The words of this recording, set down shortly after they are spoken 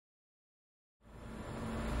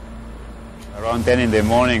Around 10 in the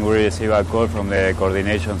morning, we received a call from the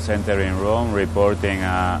coordination center in Rome reporting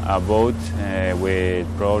a boat with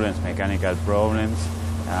problems, mechanical problems,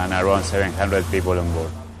 and around 700 people on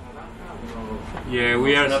board. Yeah,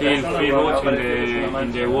 we are seeing 3 boats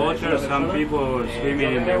in the water, some people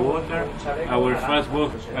swimming in the water. Our first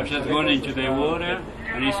boat has just gone into the water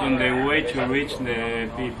and is on the way to reach the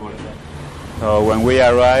people. So when we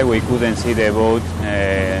arrived, we couldn't see the boat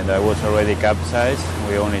that was already capsized.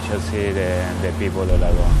 We only just see the people all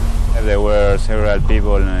around. There were several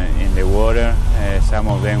people in the water, some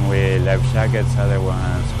of them with life jackets, other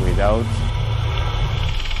ones without.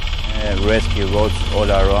 Rescue boats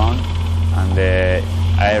all around, and the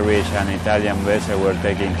Irish and Italian vessels were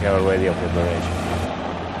taking care already of the operation.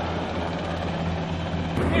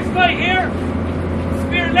 This right here,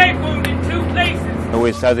 spear leg wound in 2 places.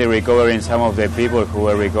 We started recovering some of the people who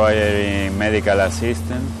were requiring medical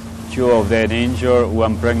assistance. 2 of them injured,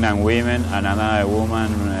 1 pregnant woman and another woman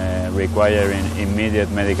requiring immediate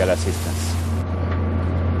medical assistance.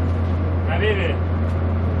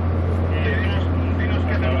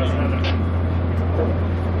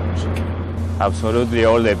 Absolutely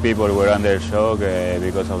all the people were under shock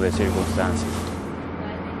because of the circumstances.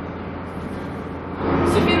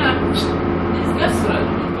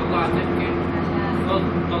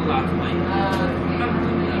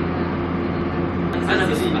 أنا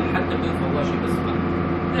بسبح حتى بدون فواشي بسبح،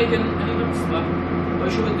 لكن أنا ما بسبح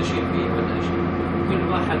وشو بدي شيء فيه ولا شيء، كل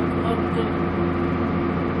واحد.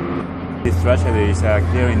 This tragedy is a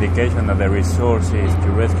clear indication that the resources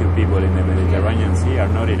to rescue people in the Mediterranean Sea are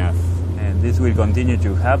not enough. And this will continue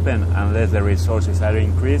to happen unless the resources are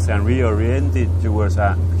increased and reoriented towards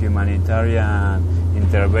a humanitarian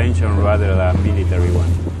intervention rather than a military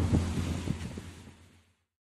one.